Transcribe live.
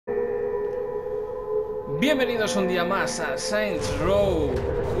Bienvenidos un día más a Saints Row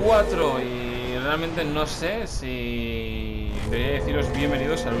 4 y realmente no sé si debería deciros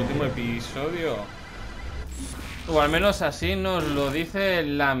bienvenidos al último episodio, o al menos así nos lo dice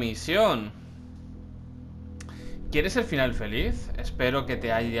la misión. ¿Quieres el final feliz? Espero que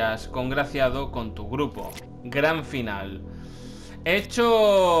te hayas congraciado con tu grupo. Gran final. He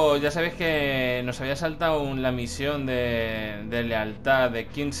hecho, ya sabéis que nos había saltado la misión de lealtad de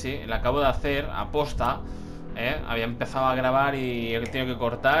Kinsey. La acabo de hacer aposta, había empezado a grabar y he tenido que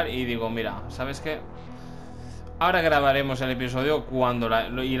cortar. Y digo, mira, ¿sabes qué? Ahora grabaremos el episodio cuando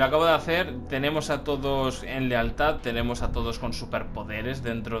y lo acabo de hacer. Tenemos a todos en lealtad. Tenemos a todos con superpoderes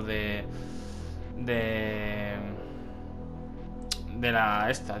dentro de la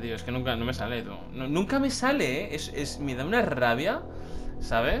esta, tío, es que nunca no me sale, tío. Nunca me sale, me da una rabia,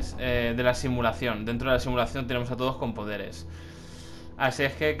 ¿sabes? De la simulación. Dentro de la simulación tenemos a todos con poderes. Así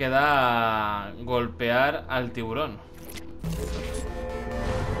es que queda golpear al tiburón.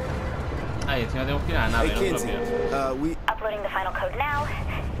 Ahí, encima tenemos que ir a la nave, no te lo pierdas. Uploading the final code now.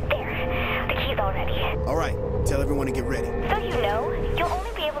 There. The key's all ready. All right. Tell everyone to get ready. So you know, you'll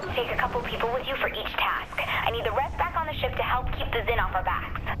only be able to take a couple people with you for each task. I need the rest back on the ship to help keep the Zin off our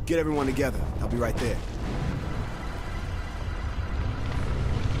backs. Get everyone together. I'll be right there.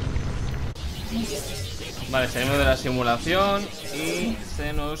 Vale, salimos de la simulación y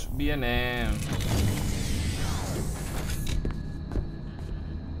se nos viene...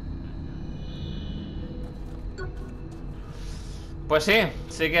 Pues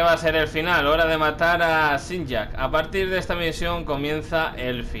sí que va a ser el final. Hora de matar a Sinjak. A partir de esta misión comienza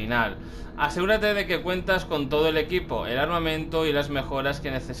el final. Asegúrate de que cuentas con todo el equipo, el armamento y las mejoras que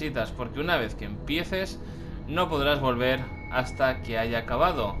necesitas, porque una vez que empieces no podrás volver hasta que haya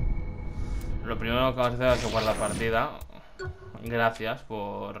acabado. Lo primero que vamos a hacer es jugar la partida. Gracias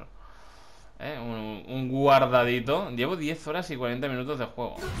por un guardadito. Llevo 10 horas y 40 minutos de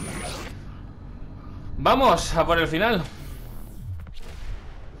juego. Vamos a por el final.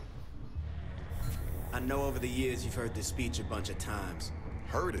 I know over the years you've heard this speech a bunch of times.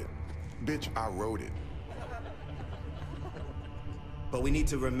 Heard it? Bitch, I wrote it. But we need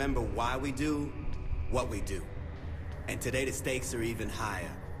to remember why we do what we do. And today the stakes are even higher.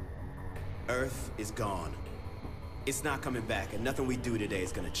 Earth is gone. It's not coming back, and nothing we do today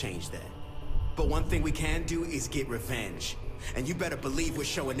is gonna change that. But one thing we can do is get revenge. And you better believe we're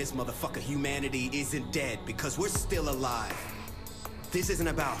showing this motherfucker humanity isn't dead, because we're still alive. This isn't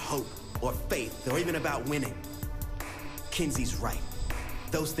about hope or faith, or even about winning. Kinsey's right.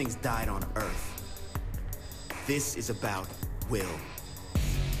 Those things died on Earth. This is about will.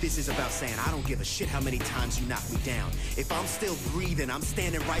 This is about saying, I don't give a shit how many times you knock me down. If I'm still breathing, I'm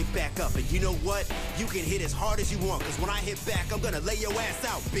standing right back up. And you know what? You can hit as hard as you want, because when I hit back, I'm gonna lay your ass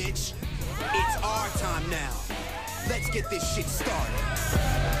out, bitch. It's our time now. Let's get this shit started.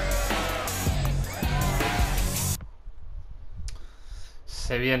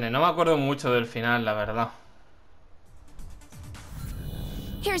 Se viene, no me acuerdo mucho del final, la verdad.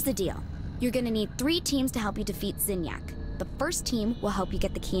 Here's the deal. You're gonna need 3 teams to help you defeat Zinyak. The first team will help you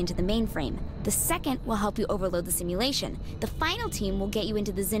get the key into the mainframe. The second will help you overload the simulation. The final team will get you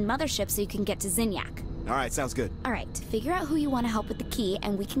into the Zin mothership so you can get to Zinyak. All right, sounds good. All right, figure out who you want to help with the key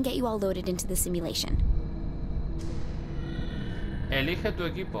and we can get you all loaded into the simulation. Elige tu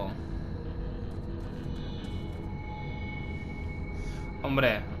equipo.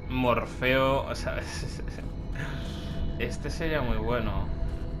 Hombre, Morfeo, ¿sabes? Este sería muy bueno.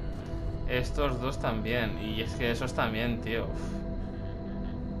 Estos dos también. Y es que esos también, tío.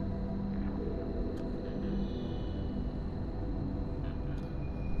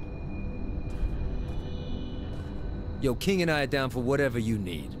 Yo, King and I are down for whatever you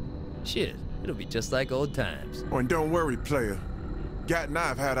need. Shit, it'll be just like old times. Oh, and don't worry, player. Gat and I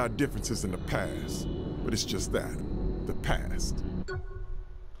have had our differences in the past. But it's just that. The past.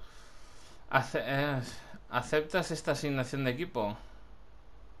 ¿Aceptas esta asignación de equipo?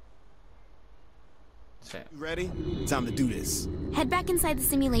 Sí. Ready? Time to do this. Head back inside the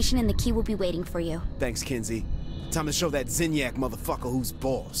simulation and the key will be waiting for you. Thanks, Kinsey. Time to show that Zinyak motherfucker who's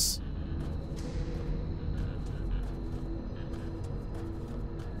boss.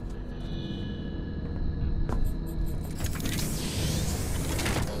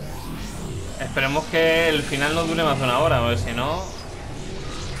 Esperemos que el final no dure más de una hora, porque si no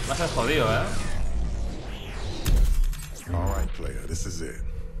va a ser jodido, All right, player, this is it.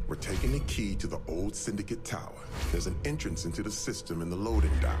 We're taking the key to the old Syndicate Tower. There's an entrance into the system in the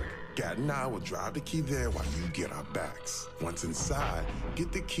loading dock. Gat and I will drive the key there while you get our backs. Once inside,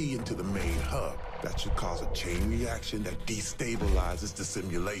 get the key into the main hub. That should cause a chain reaction that destabilizes the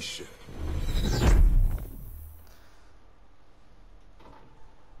simulation.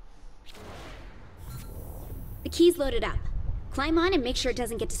 key's loaded up. Climb on and make sure it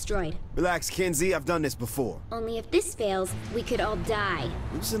doesn't get destroyed. Relax, Kinsey. I've done this before. Only if this fails, we could all die.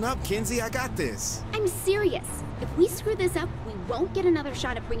 Loosen up, Kinsey. I got this. I'm serious. If we screw this up, we won't get another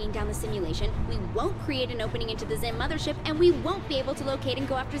shot at bringing down the simulation, we won't create an opening into the Zim mothership, and we won't be able to locate and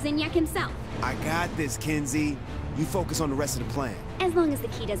go after Zinyak himself. I got this, Kinsey. You focus on the rest of the plan. As long as the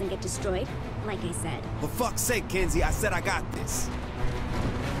key doesn't get destroyed, like I said. For fuck's sake, Kinsey, I said I got this.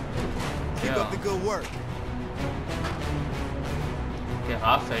 Keep up the good work. Qué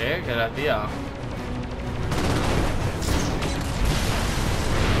gafe, que la tía.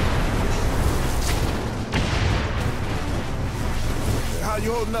 How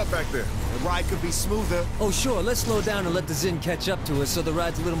you holding up back there? The ride could be smoother. Oh, sure, let's slow down and let the Zin catch up to us so the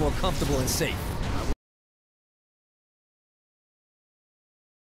ride's a little more comfortable and safe.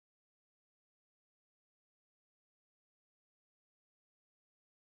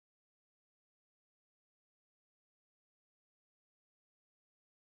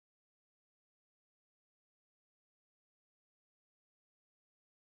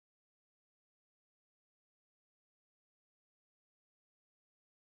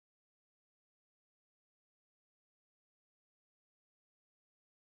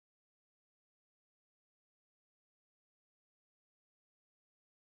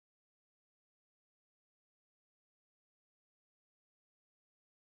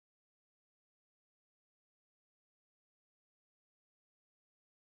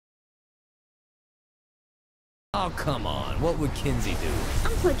 Oh, come on. What would Kinsey do?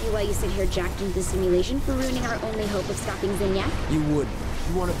 Unplug you while you sit here jacked into the simulation for ruining our only hope of stopping Zinyak. You would.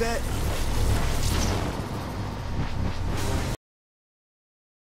 You want to bet?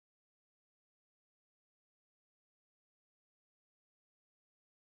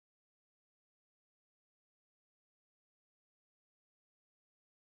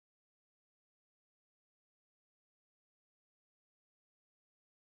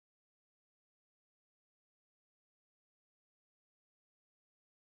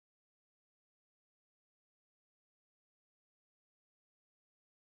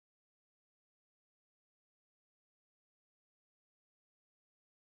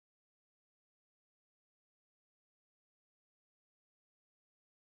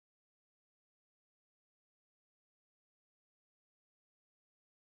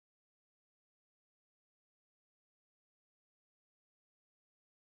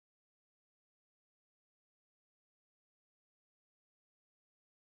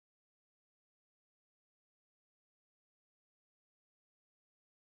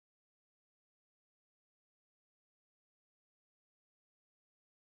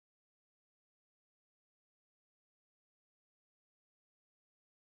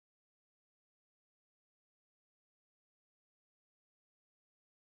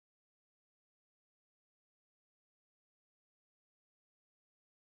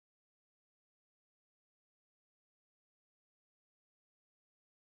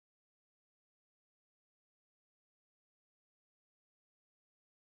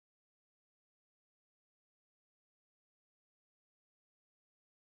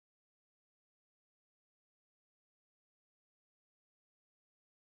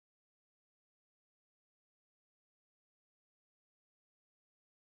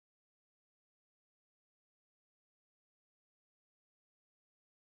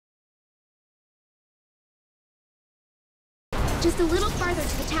 Just a little farther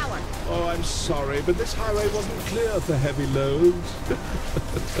to the tower. Oh, I'm sorry, but this highway wasn't clear for heavy loads.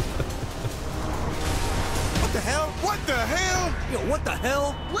 What the hell? What the hell? Yo, what the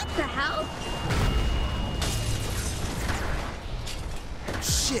hell? What the hell?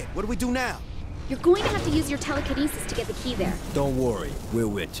 Shit, what do we do now? You're going to have to use your telekinesis to get the key there. Don't worry. We're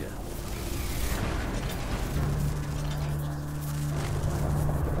with you.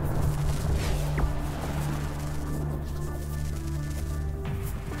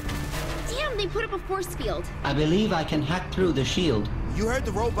 Damn, they put up a force field. I believe I can hack through the shield. You heard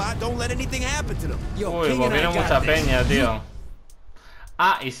the robot. Don't let anything happen to them. Yo, Uy, King and I viene got mucha this. peña, tío.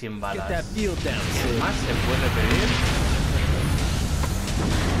 Ah, y sin Get that balas. field down, ¿Qué Sid. más se puede pedir?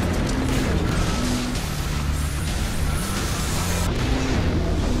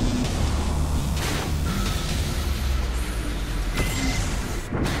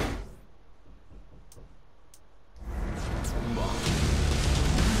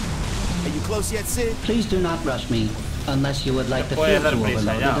 Are you close yet, Sid? Please do not rush me, unless you would like the Puede field dar to prisa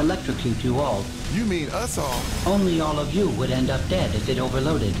overload ya. and electrocute you all. You mean us all? Only all of you would end up dead if it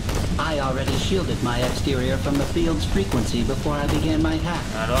overloaded. I already shielded my exterior from the field's frequency before I began my hack.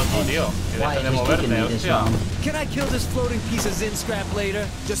 Claro, tú, tío. Que Why deja it de has taken moverte, me this hostia. long. Can I kill this floating piece of Zin scrap later?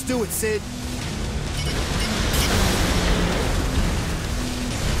 Just do it, Sid.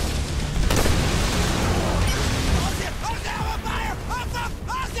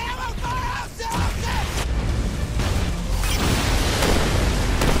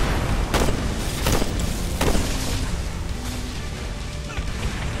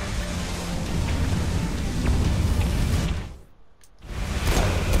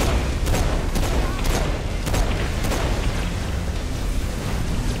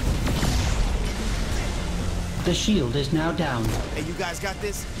 The shield is now down. Hey, you guys got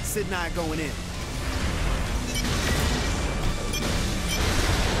this? Sid and I are going in.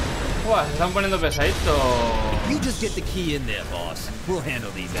 Buah, se están poniendo pesaditos. You just get the key in there, boss. We'll handle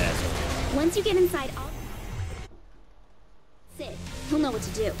these assholes. Once you get inside, Sid, he'll know what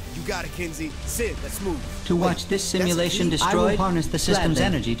to do. You got it, Kinsey. Sid, let's move. To watch this simulation destroyed, I will harness the system's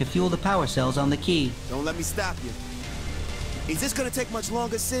energy to fuel the power cells on the key. Don't let me stop you. Is this gonna take much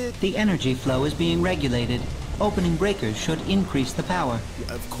longer, Sid? The energy flow is being regulated. Opening breakers should increase the power.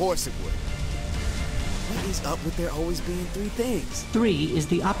 Yeah, of course it would. What is up with there always being 3 things? 3 is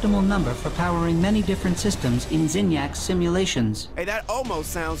the optimal number for powering many different systems in Zinniac's simulations. Hey, that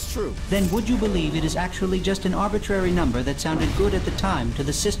almost sounds true. Then would you believe it is actually just an arbitrary number that sounded good at the time to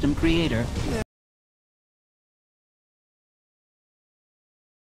the system creator? Yeah.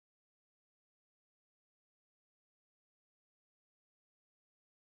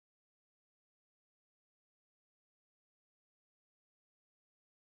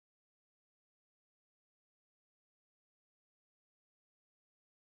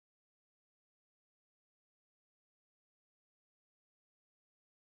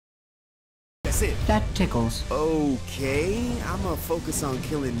 It. That tickles. Okay, I'm gonna focus on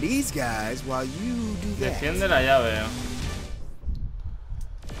killing these guys while you do that. Defiende la llave.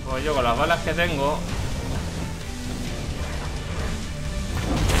 Pues yo con las balas que tengo.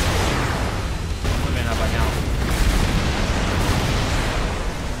 Muy bien apañado.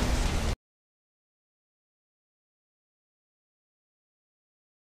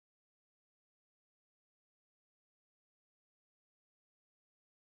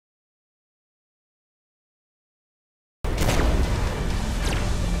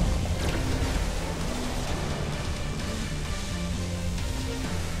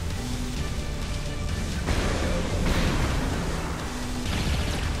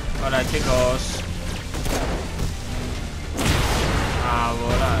 Hola chicos. A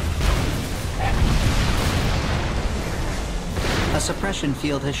volar. A suppression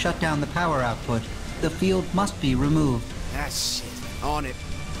field has shut down the power output. The field must be removed. Ah, shit. On it.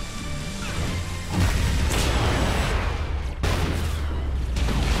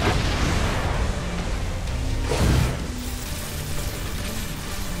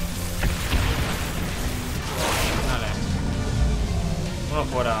 Vale. Uno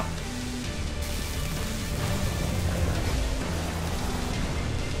fuera.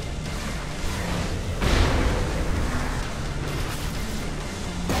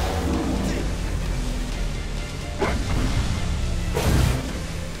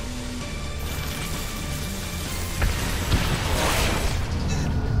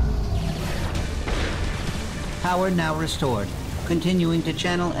 Power now restored. Continuing to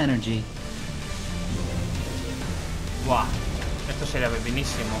channel energy. Buah. Esto sería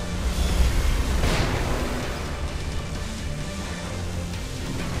pepinísimo.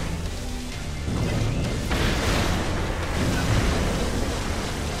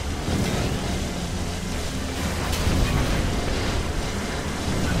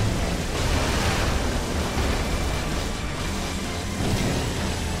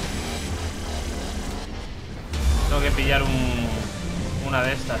 Tengo que pillar una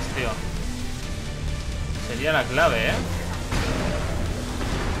de estas, tío. Sería la clave, ¿eh?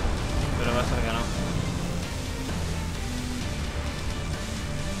 Pero va a ser que no.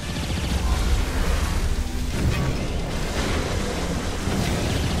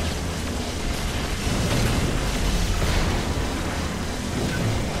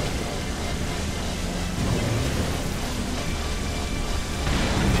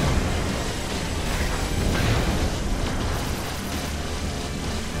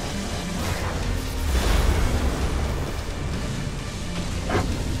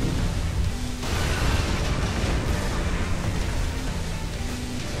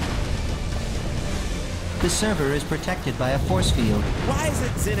 The server is protected by a force field. Why is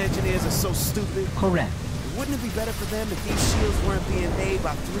it Zen engineers are so stupid? Correct. Wouldn't it be better for them if these shields weren't being made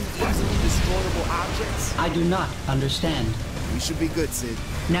by 3 easily destroyable objects? I do not understand. We should be good, Sid.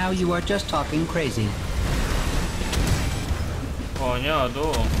 Now you are just talking crazy. Coño,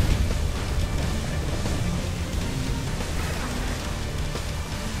 tú.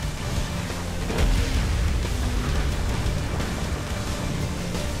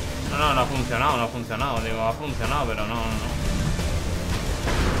 No, no ha funcionado, no ha funcionado. Digo, ha funcionado, pero no.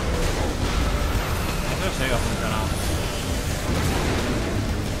 Eso sí que ha funcionado.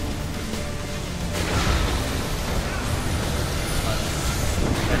 Vale.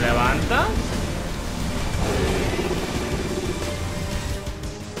 ¿Se levanta?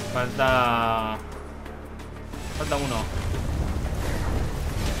 Falta uno.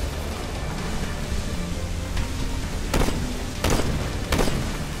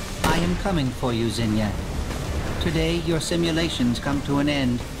 I am coming for you, Zinyak. Today, your simulations come to an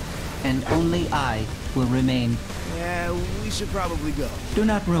end, and only I will remain. Yeah, we should probably go. Do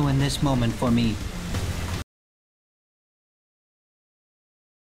not ruin this moment for me.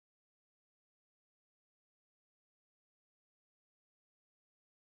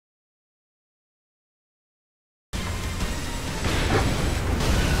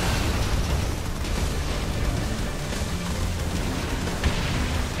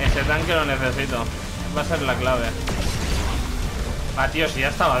 Ese tanque lo necesito. Va a ser la clave. Ah, tío, si ya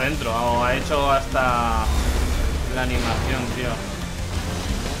estaba dentro. O ha hecho hasta la animación, tío.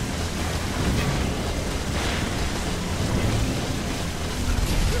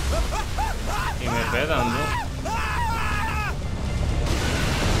 Y me pegan, ¿no?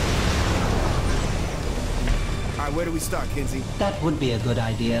 Alright, where do we start, Kinsey? That would be a good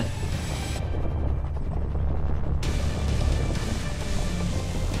idea.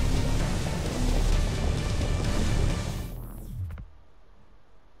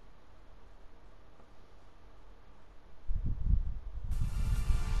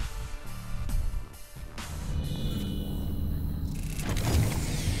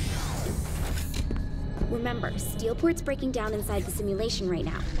 Remember, Steelport's breaking down inside the simulation right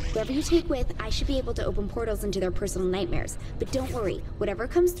now. Whoever you take with, I should be able to open portals into their personal nightmares. But don't worry, whatever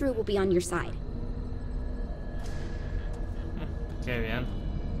comes through will be on your side. Qué bien.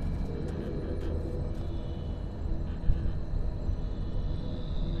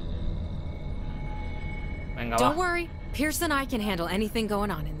 Venga, Don't va. worry, Pierce and I can handle anything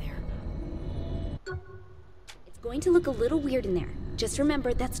going on in there. It's going to look a little weird in there. Just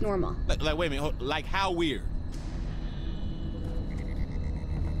remember, that's normal. Like wait a minute, like how weird?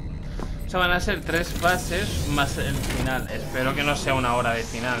 O sea, van a ser 3 fases más el final. Espero que no sea una hora de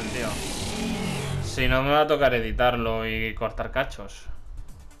final, tío. Si no, me va a tocar editarlo y cortar cachos.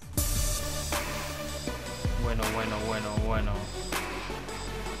 Bueno.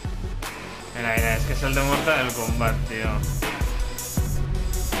 Mira, es que es el de Mortal Kombat, tío.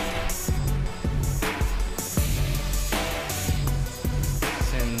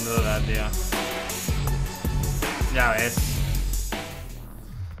 Sin duda, tío. Ya ves.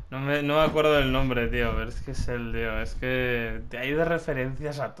 No me acuerdo del nombre, tío, pero es que es el, tío. Es que hay de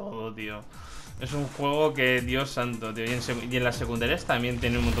referencias a todo, tío. Es un juego que, Dios santo, tío. Y en las secundarias también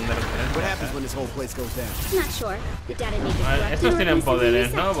tiene un montón de referencias. Not sure. The data may be Vale, corrupted estos or tienen recently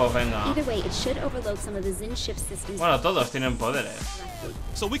poderes, reset. ¿no? Pues venga. Either way, it should overload some of the Zin ship systems. Bueno, todos tienen poderes.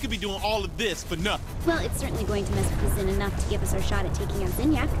 So we could be doing all of this for nothing. Well, it's certainly going to mess with the Zin enough to give us our shot at taking out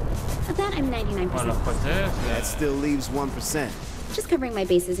Zinyak. Of that, I'm 99%. Bueno, los coches. That still leaves 1%. Just covering my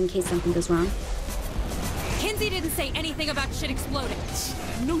bases in case something goes wrong. Kinsey didn't say anything about shit exploding.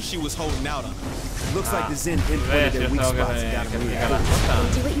 I knew she was holding out on her. Looks like the Zin Ves, pinpointed yo their weak tengo spots and got que them explicar las reactivated.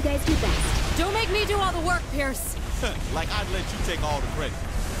 cosas. Do what you guys do best. Don't make me do all the work, Pierce. Like I'd let you take all the credit.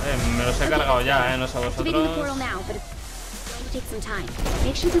 Me los he cargado ya, no sé Activating the portal vosotros. now, but it's going to take some time.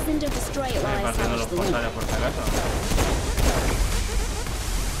 Make sure the Zin don't destroy it while I Partiendo establish los the link. portales por si acaso.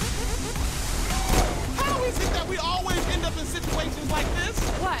 How is it that we always end up in situations like this?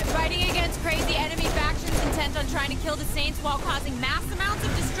 What, fighting against crazy enemy factions intent on trying to kill the Saints while causing mass amounts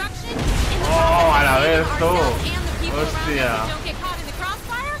of destruction? In the Oh, a la process vez, of tú. saving ourselves and the people around Hostia. us that don't get caught in the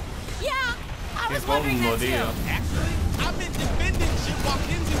crossfire? Yeah, I Qué was wondering combo, that tío. too. Actually, I've been defending shit while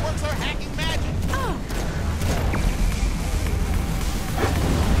Kinsey works her hacking magic. Oh.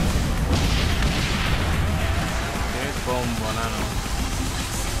 Qué combo, nano.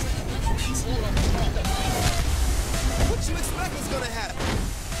 What you expect was gonna happen?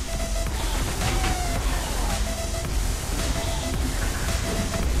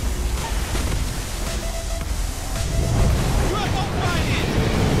 UFO flying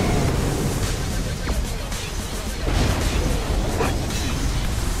in.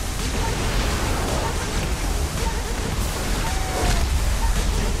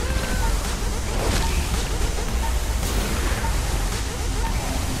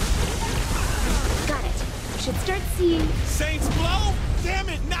 Got it. You should start seeing... Saints blow? Damn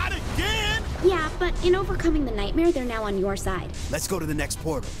it, not again! Yeah, but in overcoming the nightmare, they're now on your side. Let's go to the next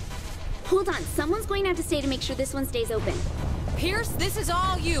portal. Hold on, someone's going to have to stay to make sure this one stays open. Pierce, this is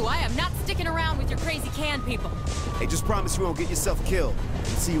all you. I am not sticking around with your crazy can people. Hey, just promise you won't get yourself killed. We'll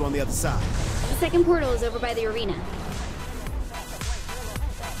see you on the other side. The second portal is over by the arena.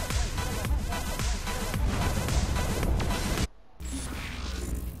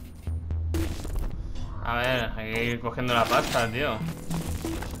 A ver, hay que ir cogiendo la pasta, tío.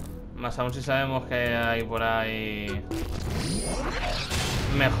 Más aún si sabemos que hay por ahí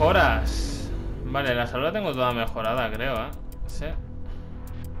mejoras. Vale, la salud la tengo toda mejorada, creo, ¿eh? Sí.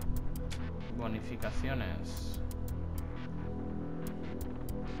 Bonificaciones.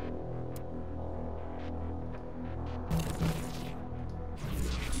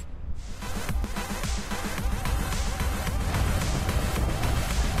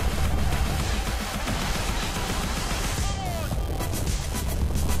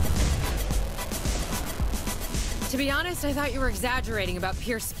 To be honest, I thought you were exaggerating about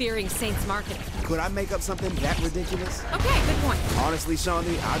Pierce fearing Saints marketing. Could I make up something that ridiculous? Okay, good point. Honestly,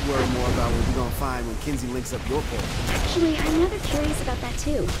 Shawnee, I'd worry more about what we're gonna find when Kinsey links up your portal. Actually, I'm rather curious about that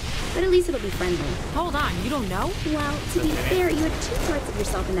too. But at least it'll be friendly. Hold on, you don't know? Well, to be fair, you had two parts of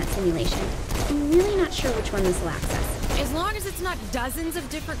yourself in that simulation. I'm really not sure which one this will access. As long as it's not dozens of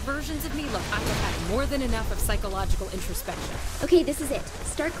different versions of me, look, I have had more than enough of psychological introspection. Okay, this is it.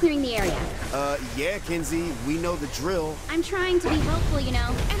 Start clearing the area. Yeah, Kinsey, we know the drill. I'm trying to be helpful, you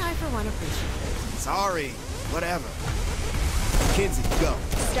know. And I, for one, appreciate it. Sorry, whatever. Kinsey, go.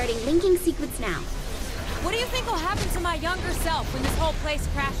 Starting linking sequence now. What do you think will happen to my younger self when this whole place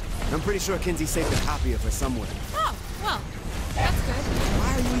crashes? I'm pretty sure Kinsey saved a copy of her somewhere. Oh, well, that's good.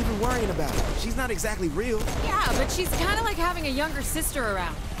 Why are you even worrying about her? She's not exactly real. Yeah, but she's kind of like having a younger sister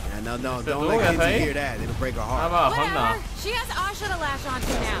around. Yeah, no, don't let Kinsey hear that. It'll break her heart. Whatever. She has Asha to latch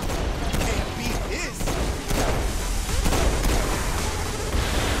onto now. Can't beat this.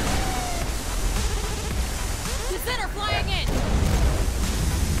 Center flying in.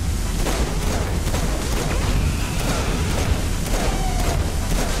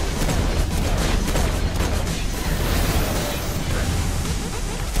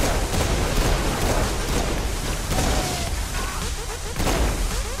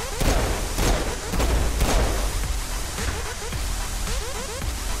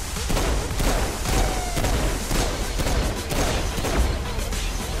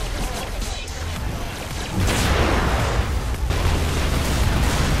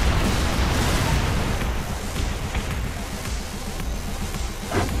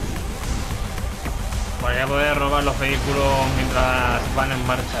 Podría poder robar los vehículos mientras van en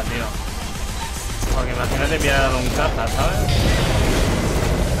marcha, tío. Porque imagínate pillar un caza, ¿sabes?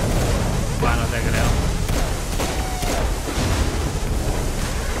 Bueno, no te creo.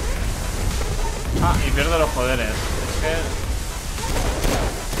 Ah, y pierdo los poderes. Es que...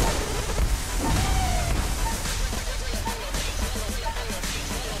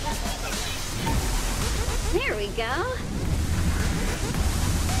 There we go.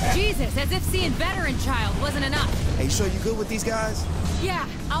 Jesus, as if seeing veteran child wasn't enough. Hey, you sure you good with these guys? Yeah,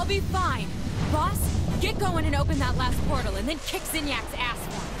 I'll be fine. Boss, get going and open that last portal and then kick Zinyak's ass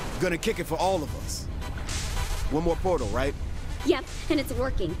for him. Gonna kick it for all of us. One more portal, right? Yep, and it's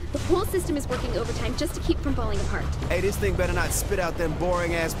working. The whole system is working overtime just to keep from falling apart. Hey, this thing better not spit out them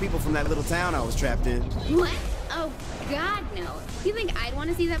boring-ass people from that little town I was trapped in. What? Oh, God, no. You think I'd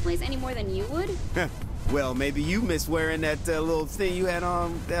want to see that place any more than you would? Well, maybe you miss wearing that little thing you had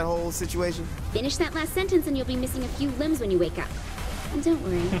on, that whole situation. Finish that last sentence and you'll be missing a few limbs when you wake up. And don't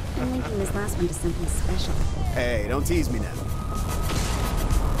worry, I'm linking this last one to something special. Hey, don't tease me now.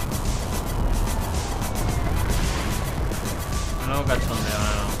 No cachondeo,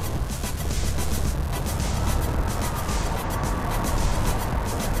 no.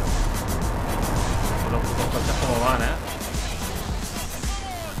 Los putos coches como van, ¿eh?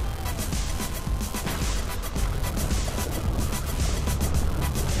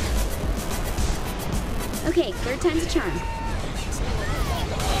 Okay, third time's a charm.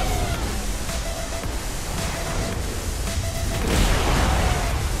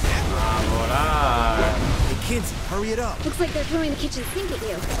 Hey, Kinsey, hurry it up. Looks like they're throwing the kitchen sink at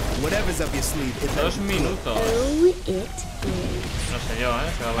you. Whatever's up your sleeve, if 2 minutos. Oh, it is. No sé yo,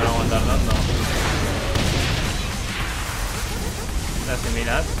 si me van a aguantar dando. Si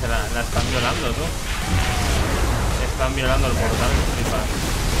miras, la están violando, tú. Están violando el portal, flipas.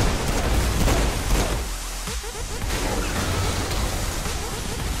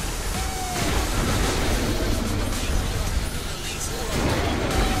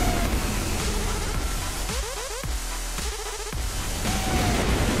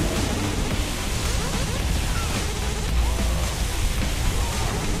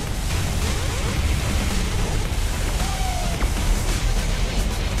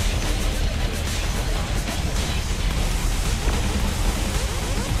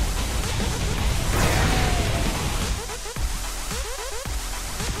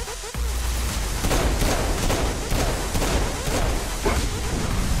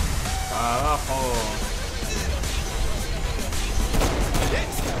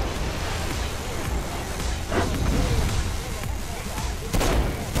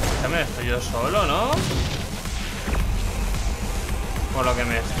 Estoy yo solo, ¿no? Por lo que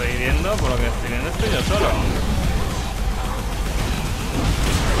me estoy viendo, estoy yo solo.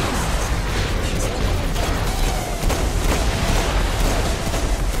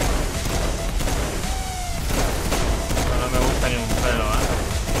 No me gusta ni un pelo,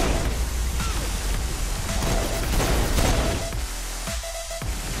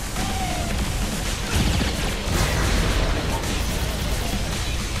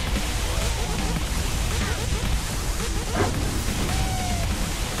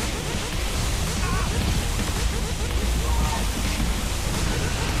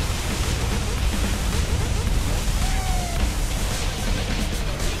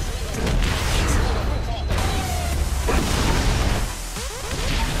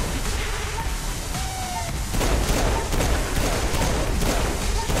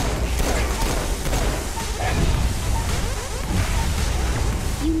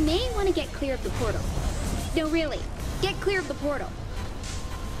 clear of the portal. No, really. Get clear of the portal.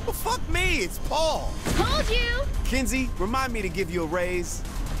 Well, fuck me, it's Paul. Told you! Kinsey, remind me to give you a raise.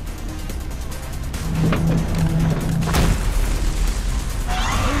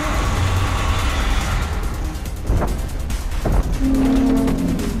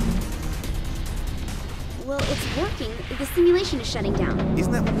 Well, it's working. The simulation is shutting down.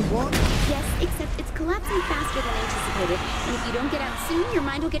 Isn't that what we want? Yes, except it's collapsing faster than anticipated. And if you don't get out soon, your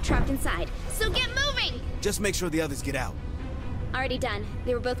mind will get trapped inside. So get moving! Just make sure the others get out. Already done.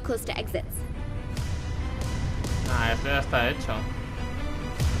 They were both close to exits. Ah, este ya está hecho.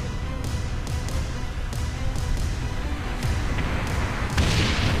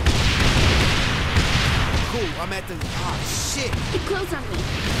 Cool, I'm at the... Ah, shit! It closed on me.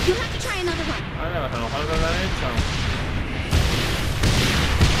 You'll have to try another one. Vale, pues a lo mejor lo han hecho.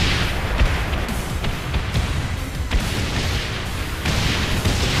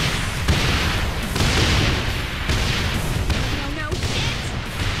 No, shit!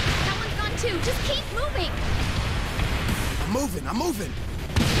 That one's gone too. Just keep moving! I'm moving!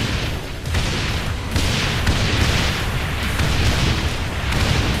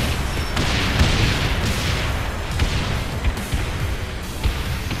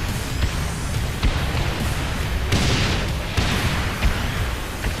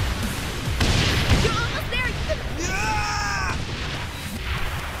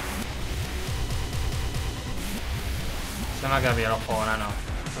 Se me ha quedado bien el juego, nano.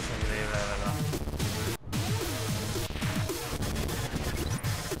 Esto es increíble, de verdad.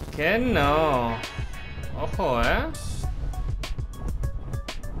 ¿Qué no? Ojo,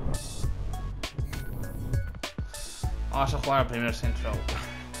 Vamos a jugar al primer Saints Row.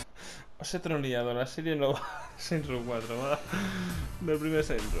 Os he troleado la serie nueva Saints Row 4, ¿verdad? Del primer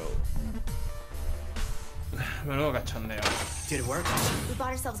Saints Row. Menudo cachondeo. Did it work? We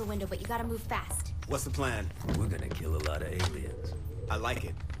bought ourselves a window, but you gotta move fast. What's the plan? We're gonna kill a lot of aliens. I like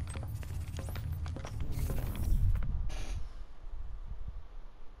it.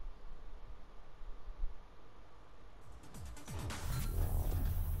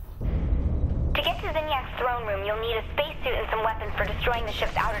 To get to Zinyak's throne room, you'll need a spacesuit and some weapons for destroying the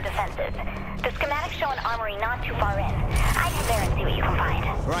ship's outer defenses. The schematics show an armory not too far in. I'd head there and see what you can find.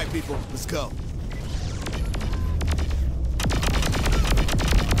 All right, people, let's go.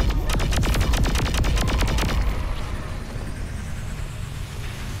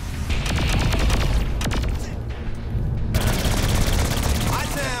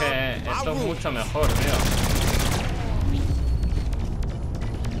 Esto es mucho mejor, tío.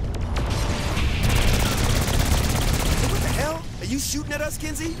 What the hell? Are you shooting at us,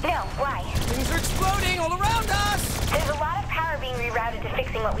 Kinsey? No, why? Things are exploding all around us! There's a lot of power being rerouted to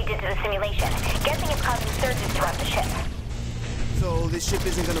fixing what we did to the simulation. Guessing it's causing surges throughout the ship. So this ship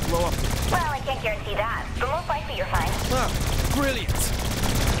isn't gonna blow up? Well, I can't guarantee that, but most likely you're fine. Wow, brilliant!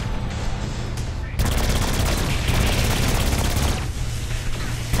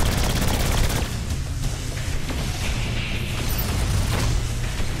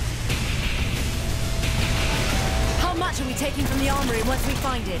 Are we taking from the armory once we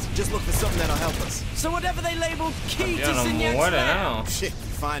find it? Just look for something that'll help us. So whatever they labeled key to no Zinyak's muere, lab. no. Shit,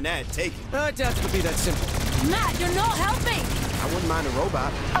 you find that, take it. I doubt it'll be that simple. Matt, you're not helping! I wouldn't mind a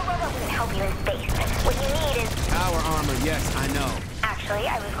robot. A robot wouldn't help you in space. What you need is... Power armor, yes, I know. Actually,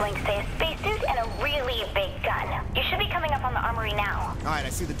 I was going to say a spacesuit and a really big gun. You should be coming up on the armory now. All right, I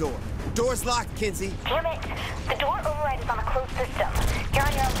see the door. The door's locked, Kinsey. Damn it. The door override is on a closed system. You're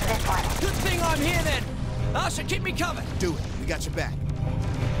on your own for this one. Good thing I'm here then. Asha, keep me covered. Do it. We got your back.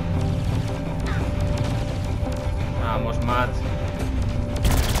 Vamos, Matt.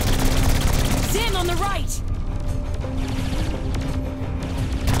 Zim on the right!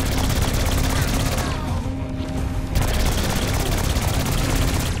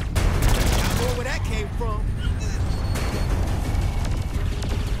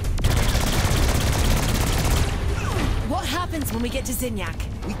 Saints when we get to Zinyak.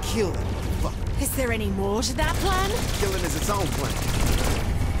 We kill them. Fuck. Is there any more to that plan? Killing is its own plan.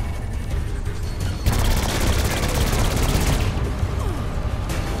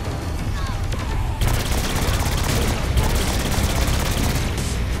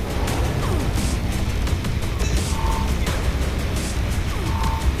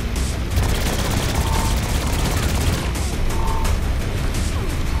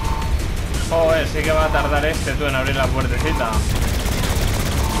 Joder, sí que va a tardar este tú en abrir la puertecita.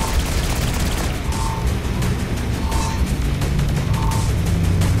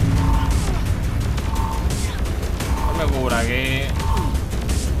 No me cubra aquí.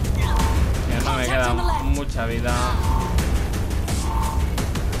 Que no me queda mucha vida.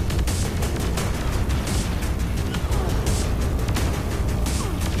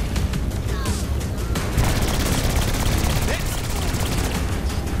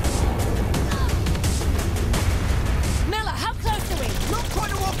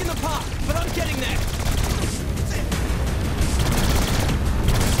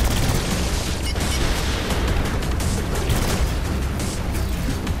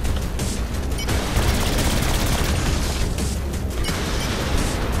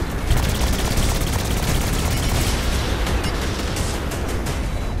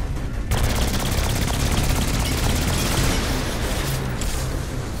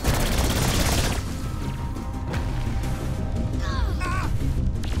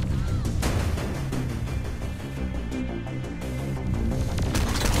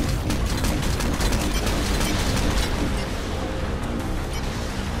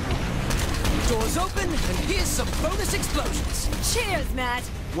 Doors open, and here's some bonus explosions. Cheers, Matt.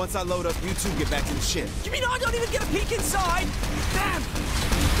 Once I load up, you two get back to the ship. You mean I don't even get a peek inside? Damn!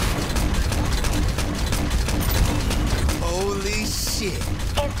 Holy shit.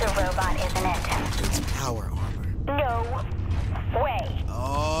 It's a robot, isn't it? It's power armor. No way.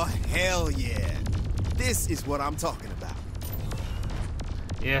 Oh, hell yeah. This is what I'm talking about.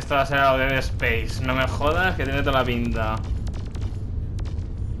 Y esto va a ser algo de Dead Space. No me jodas, que tiene toda la pinta.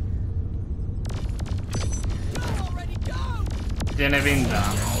 Tiene pinta.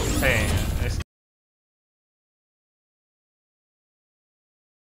 Sí.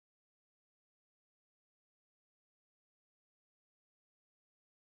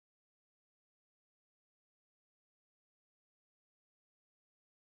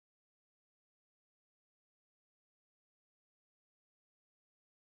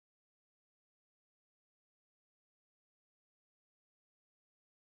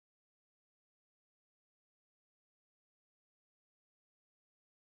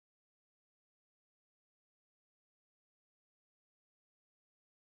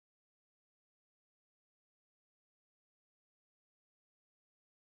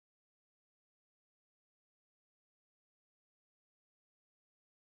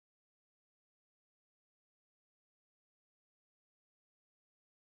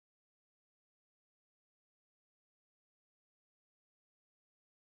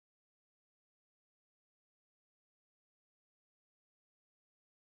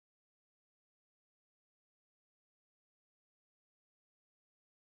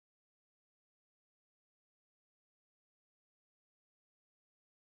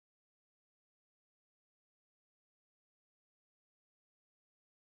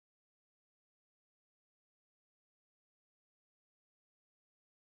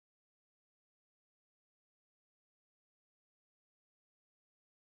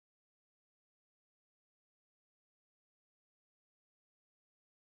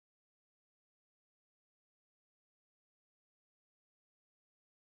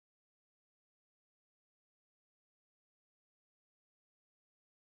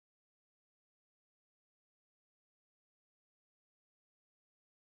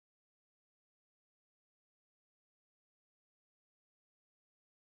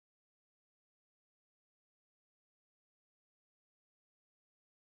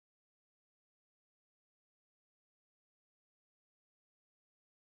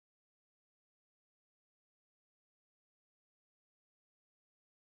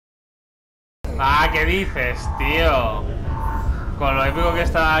 Ah, ¿qué dices, tío? Con lo épico que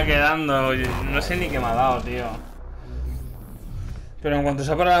estaba quedando, no sé ni qué me ha dado, tío. Pero en cuanto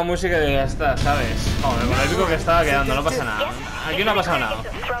se ha parado la música, ya está, ¿sabes? Joder, con lo épico que estaba quedando, no pasa nada. Aquí no ha pasado nada.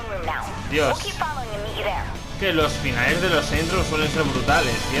 Dios. Que los finales de los intros suelen ser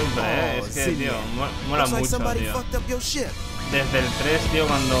brutales, siempre, ¿eh? Es que, tío, mola mucho, tío. Desde el 3, tío,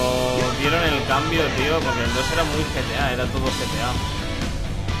 cuando dieron el cambio, tío, porque el 2 era muy GTA, era todo GTA.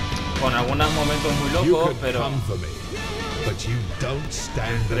 con algunos momentos muy locos, pero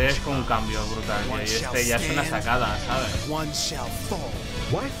es un cambio brutal. Y este ya es una sacada, ¿sabes?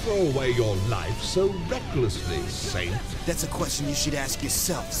 Why throw away your life so recklessly, Saint? That's a question you should ask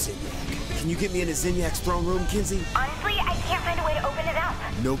yourself, Zinyak. Can you get me into Zinyak's throne room, Kinsey? Honestly, I can't find a way to open it up.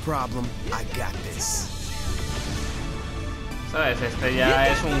 No problem. I got this. ¿Sabes? Este ya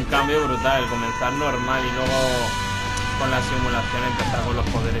es un cambio brutal. Comenzar normal y luego con la simulación empezar con los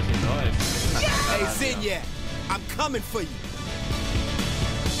poderes y todo. Es una sacada, hey, Zinyak, I'm coming for you.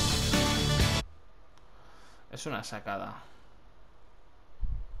 Es una sacada.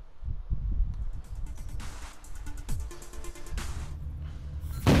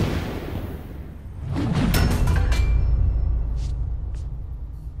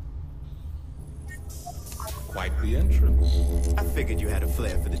 Quite the entrance. I figured you had a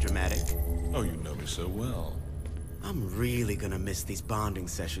flair for the dramatic. Oh, you know me so well. I'm really gonna miss these bonding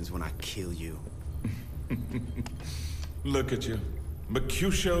sessions when I kill you. Look at you.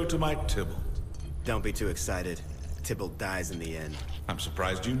 Mercutio to my Tybalt. Don't be too excited. Tybalt dies in the end. I'm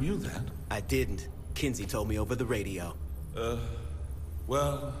surprised you knew that. I didn't. Kinsey told me over the radio.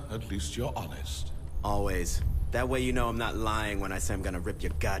 Well, at least you're honest. Always. That way you know I'm not lying when I say I'm gonna rip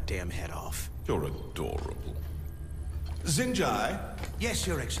your goddamn head off. You're adorable. Zinjai? Yes,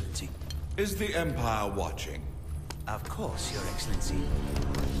 Your Excellency. Is the Empire watching? Of course, Your Excellency.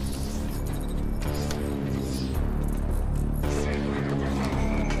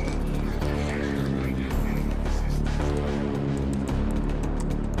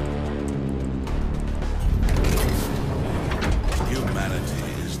 Humanity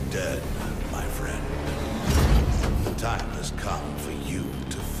is dead, my friend. The time has come for you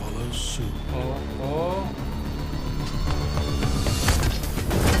to follow suit.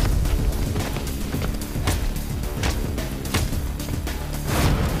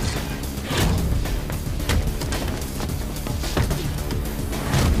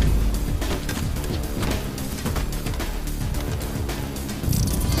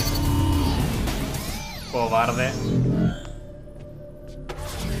 Cobarde.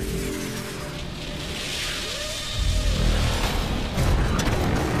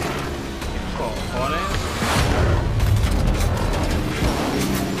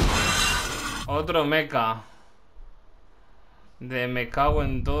 Otro mecha. De me cago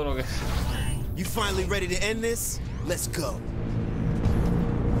en todo lo que... You finally ready to end this? Let's go.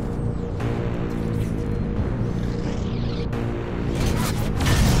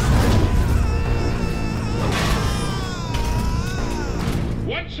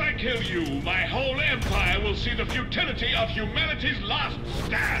 Once I kill you, my whole empire will see the futility of humanity's last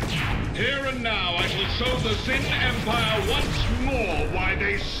stand. Here and now, I shall show the Zin Empire once more why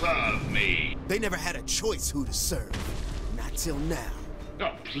they serve me. They never had a choice who to serve. Not till now.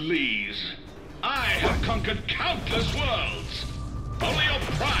 Oh, please. I have conquered countless worlds. Only your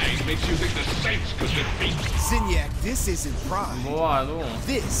pride makes you think the Saints could defeat. Zinyak, this isn't pride.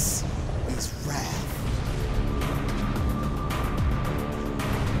 This is wrath.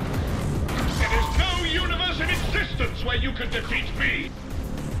 There is no universe in existence where you could defeat me.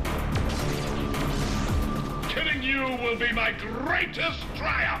 Killing you will be my greatest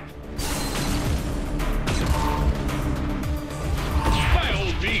triumph. By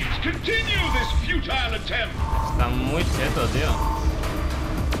all means, continue this futile attempt. Está muy cheto, tío.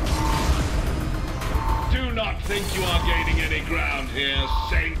 Do not think you are gaining any ground here,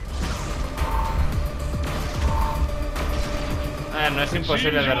 Saint. No es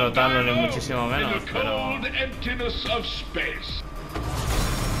imposible derrotarlo, ni muchísimo menos, pero...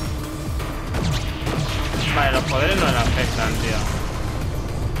 Vale, los poderes no le afectan, tío.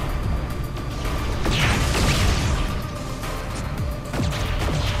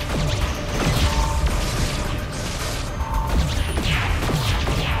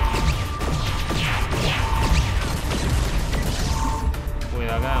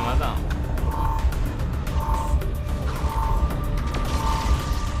 Cuidado que me mata.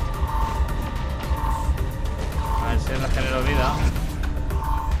 A ver si regenero vida.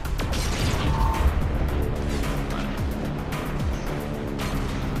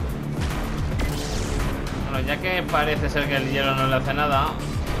 Bueno, ya que parece ser que el hielo no le hace nada,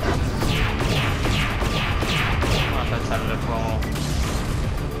 vamos a echarle fuego.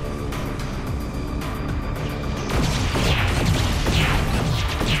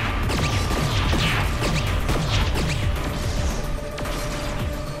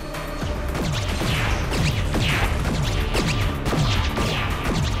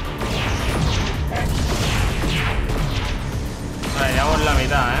 Vale, llevamos la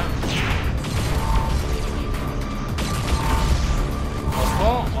mitad,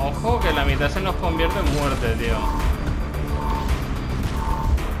 Ojo muerte, tío.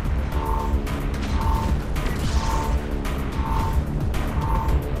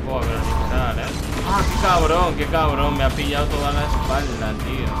 Joder, pero literal, Ah, qué cabrón, me ha pillado toda la espalda,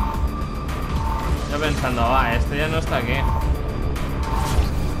 tío. Yo pensando, este ya no está aquí.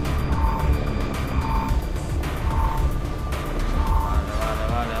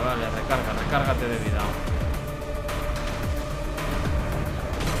 Vale, recárgate de vida.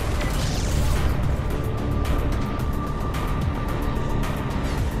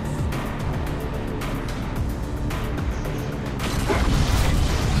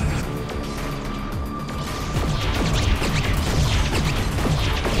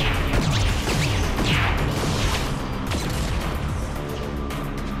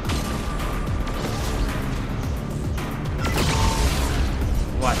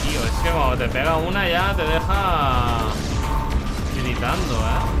 Te pega una ya te deja gritando,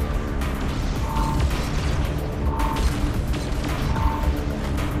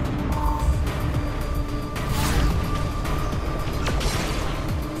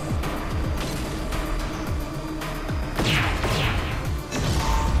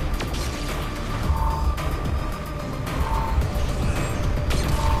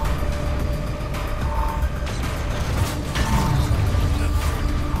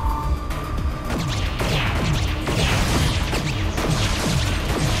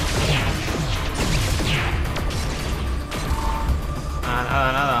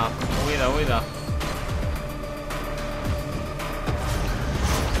 Nada. Huida.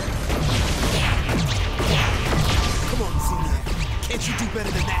 Come on, Zinnia. Can't you do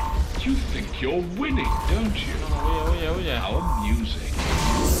better than that? You think you're winning, don't you? Huye. How amusing.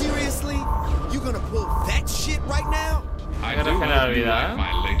 Seriously? You gonna pull that shit right now? I do hope you like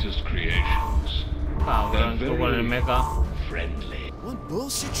my latest creations. They're very friendly. One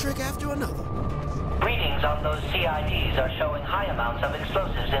bullshit trick after another. Readings on those CIDs are showing high amounts of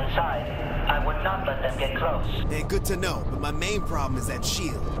explosives inside. I would not let them get close. They're good to know, but my main problem is that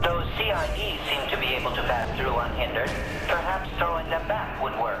shield. Those CIDs seem to be able to pass through unhindered. Perhaps throwing them back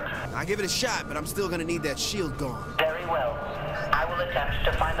would work. I'll give it a shot, but I'm still gonna need that shield gone. Very well. I will attempt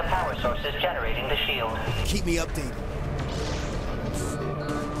to find the power sources generating the shield. Keep me updated.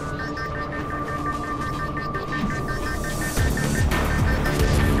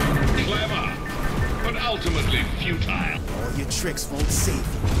 Clever, but ultimately futile. All your tricks won't save you.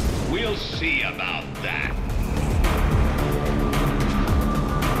 We'll see about that.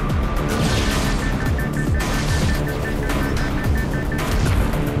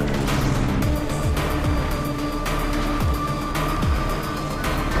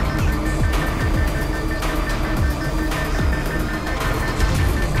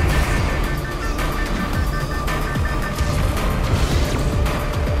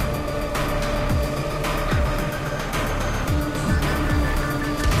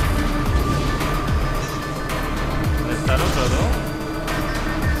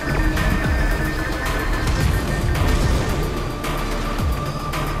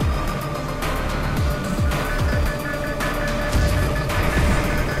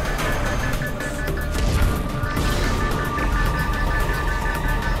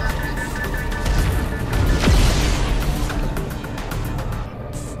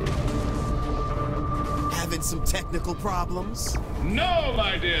 Some technical problems? No,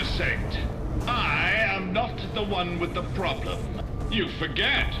 my dear saint. I am not the one with the problem. You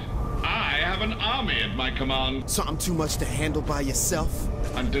forget. I have an army at my command. So I'm too much to handle by yourself?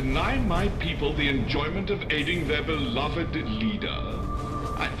 And deny my people the enjoyment of aiding their beloved leader?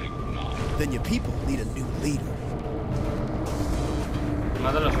 I think not. Then your people need a new leader.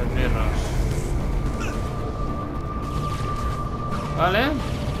 Mata los esbirros. Vale.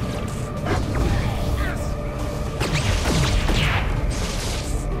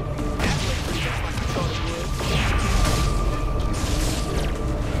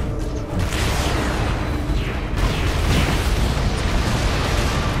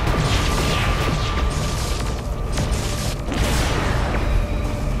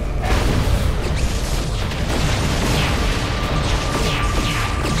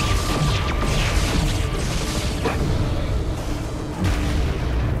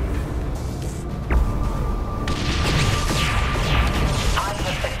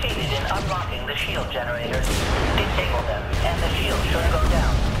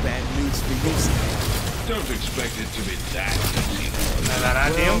 Don't expect it to be that easy. ¿Me dará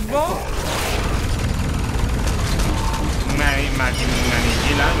tiempo? Me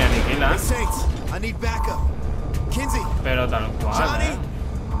aniquila. I need backup. Kinsey. Pero tal cual. Johnny.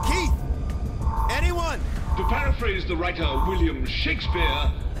 Keith. Anyone. To paraphrase the writer William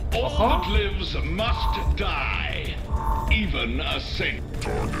Shakespeare, All that lives must die. Even a saint.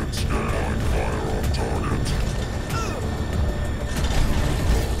 Target, stay on fire on target.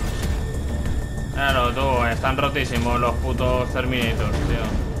 Claro, tú, están rotísimos los putos Terminators, tío.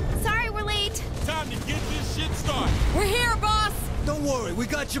 Sorry we're late. Time to get this shit started. We're here, boss. Don't worry, we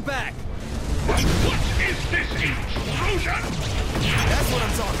got your back. What is this intrusion? That's what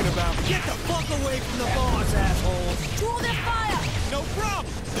I'm talking about. Get the fuck away from the boss, asshole. Draw their fire. No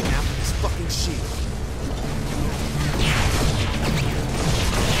problem. Now for this fucking shield.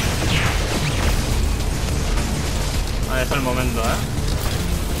 Ahí está el momento,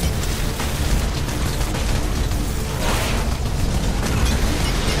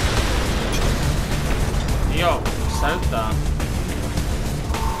 Tío, salta.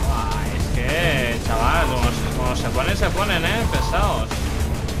 Es que, chaval, como se ponen, pesados.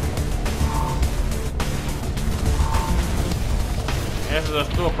 Estos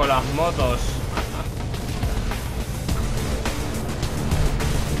tú con las motos.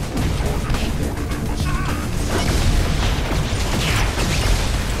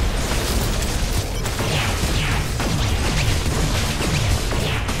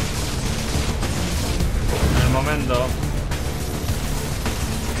 Momento.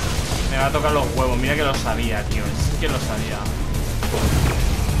 Me va a tocar los huevos. Mira que lo sabía, tío. Sí que lo sabía.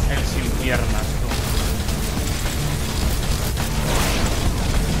 El sin piernas, tú.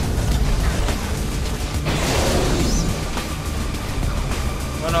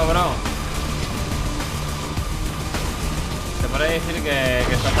 Bueno, bro. Se puede decir que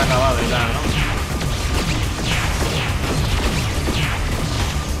esto está acabado y tal, ¿no?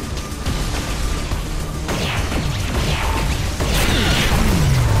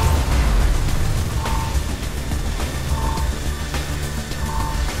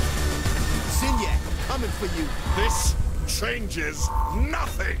 For you. This changes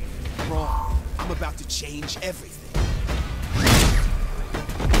nothing. Wrong. I'm about to change everything.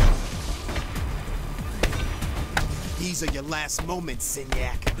 These are your last moments,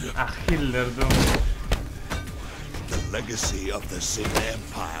 Zinyak. The legacy of the Sin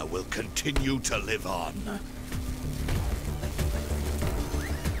Empire will continue to live on.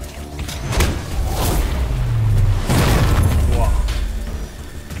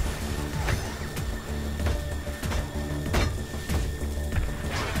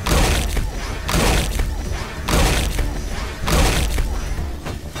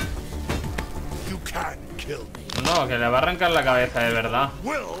 No, que le va a arrancar la cabeza de verdad.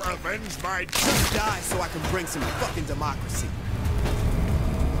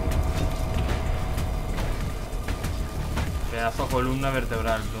 Pedazo de columna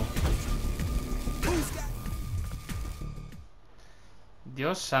vertebral, tú.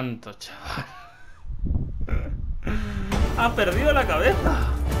 Dios santo, chaval. Ha perdido la cabeza.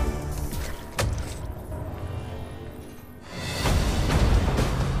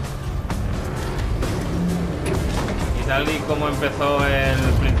 Tal y como empezó el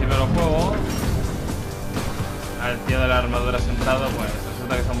principio del juego, al tío de la armadura sentado, pues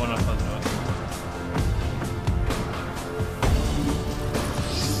resulta que somos nosotros.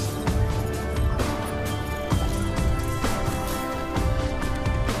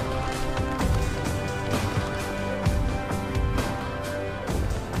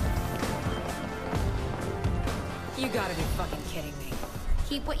 You gotta be fucking kidding me.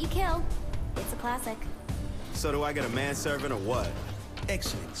 Keep what you kill. It's a classic. So do I get a manservant or what?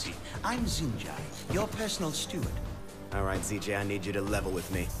 Excellency, I'm Zinjai, your personal steward. All right, ZJ, I need you to level with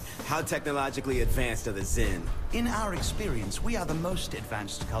me. How technologically advanced are the Zin? In our experience, we are the most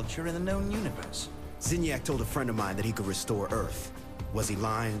advanced culture in the known universe. Zinyak told a friend of mine that he could restore Earth. Was he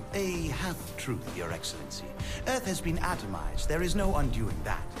lying? A half-truth, Your Excellency. Earth has been atomized. There is no undoing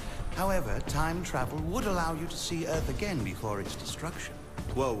that. However, time travel would allow you to see Earth again before its destruction.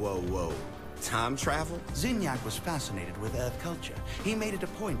 Whoa, whoa, whoa. Time travel? Zinyak was fascinated with Earth culture. He made it a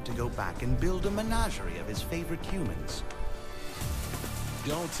point to go back and build a menagerie of his favorite humans.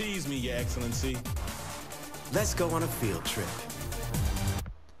 Don't tease me, Your Excellency. Let's go on a field trip.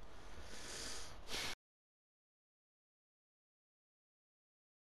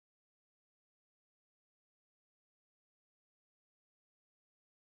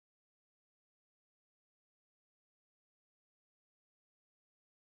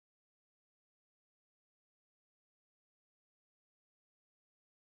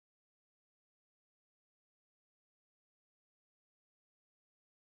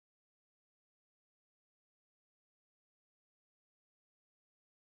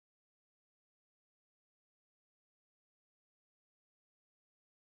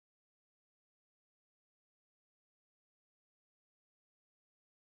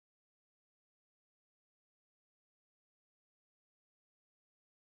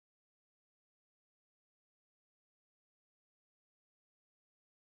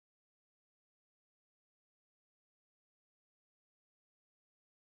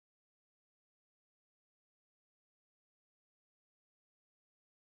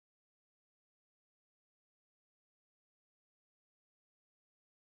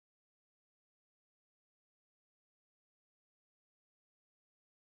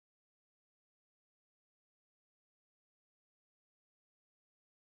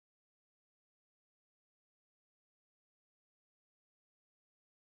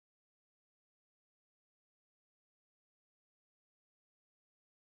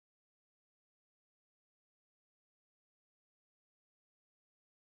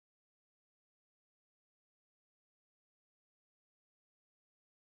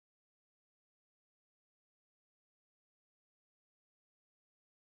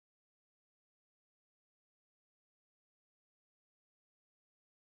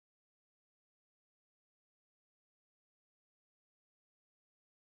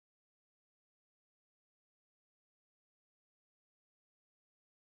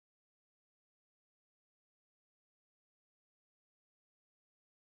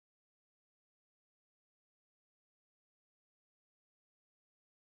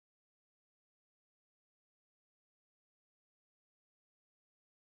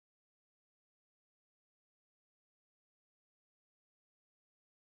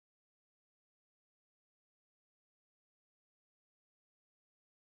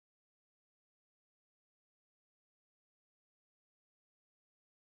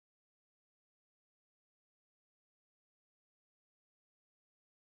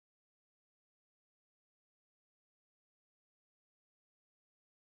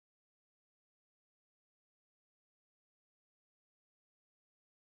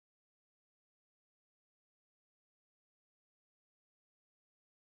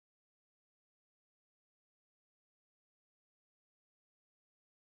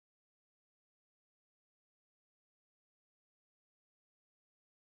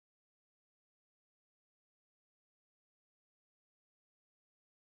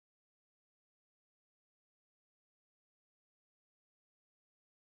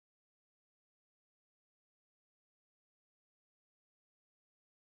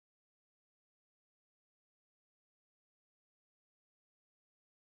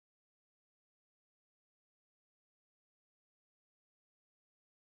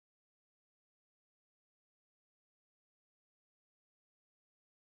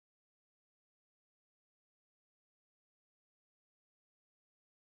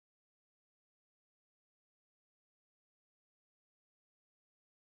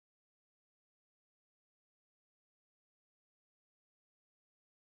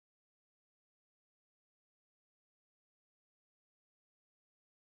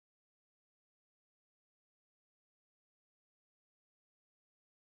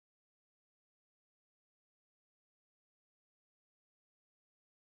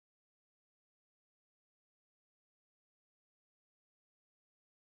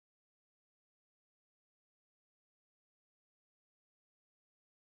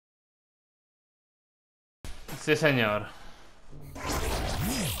 Sí, señor.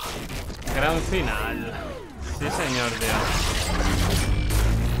 Gran final. Sí, señor, tío.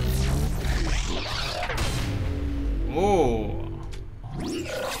 ¡Oh!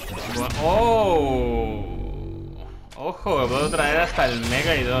 Ojo, puedo traer hasta el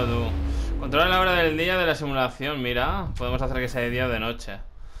Mega y todo. Controla la hora del día de la simulación. Mira, podemos hacer que sea de día o de noche.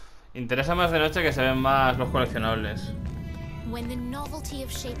 Interesa más de noche, que se ven más los coleccionables. When the novelty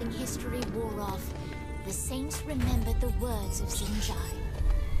of shaping history wore off, the saints remembered the words of Zinjai.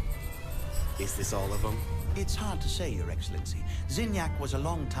 Is this all of them? It's hard to say, Your Excellency. Zinyak was a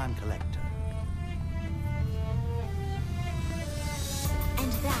long-time collector.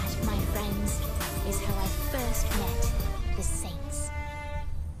 And that, my friends, is how I first met the saints.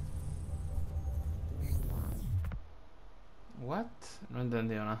 What? No he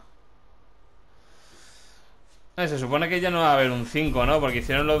entendido nada. Se supone que ya no va a haber un 5, ¿no? Porque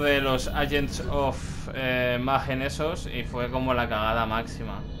hicieron lo de los Agents of Mayhem esos y fue como la cagada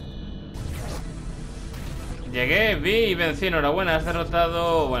máxima. Llegué, vi y vencí. Enhorabuena, has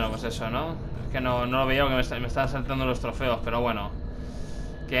derrotado... Bueno, pues eso, ¿no? Es que no lo veía porque me estaban saltando los trofeos, pero bueno.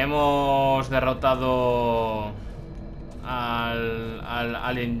 Que hemos derrotado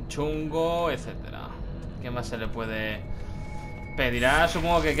al enchungo, etcétera. ¿Qué más se le puede pedir? Ahora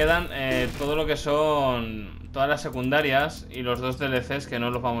supongo que quedan todo lo que son todas las secundarias y los 2 DLCs que no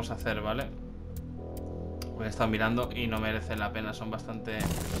los vamos a hacer, ¿vale? Pues he estado mirando y no merece la pena, son bastante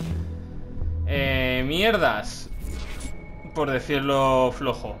mierdas, por decirlo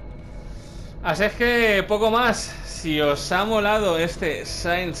flojo. Así es que poco más. Si os ha molado este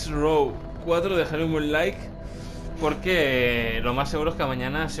Saints Row 4, dejadle un buen like, porque lo más seguro es que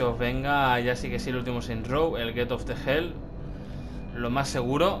mañana se os venga ya sí que sí el último Saints Row, el Gate of the Hell. Lo más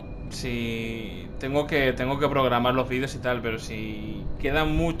seguro, si tengo que programar los vídeos y tal, pero si queda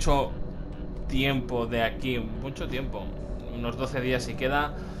mucho tiempo de aquí, mucho tiempo, unos 12 días, si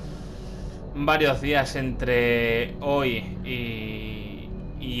queda varios días entre hoy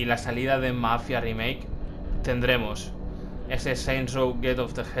y la salida de Mafia Remake, tendremos ese Saints Row Gate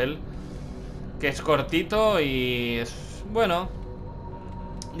of the Hell, que es cortito y es, bueno,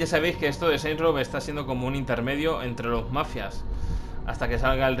 ya sabéis que esto de Saints Row está siendo como un intermedio entre los mafias hasta que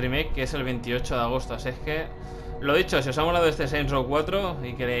salga el remake, que es el 28 de agosto. Así es que, lo dicho, si os ha molado este Saints Row 4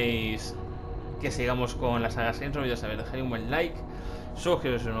 y queréis que sigamos con la saga Saints Row, ya sabéis, dejad un buen like,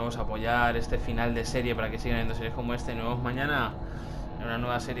 suscribiros si no os apoyar este final de serie para que sigan viendo series como este, y nos vemos mañana en una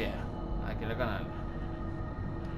nueva serie aquí en el canal.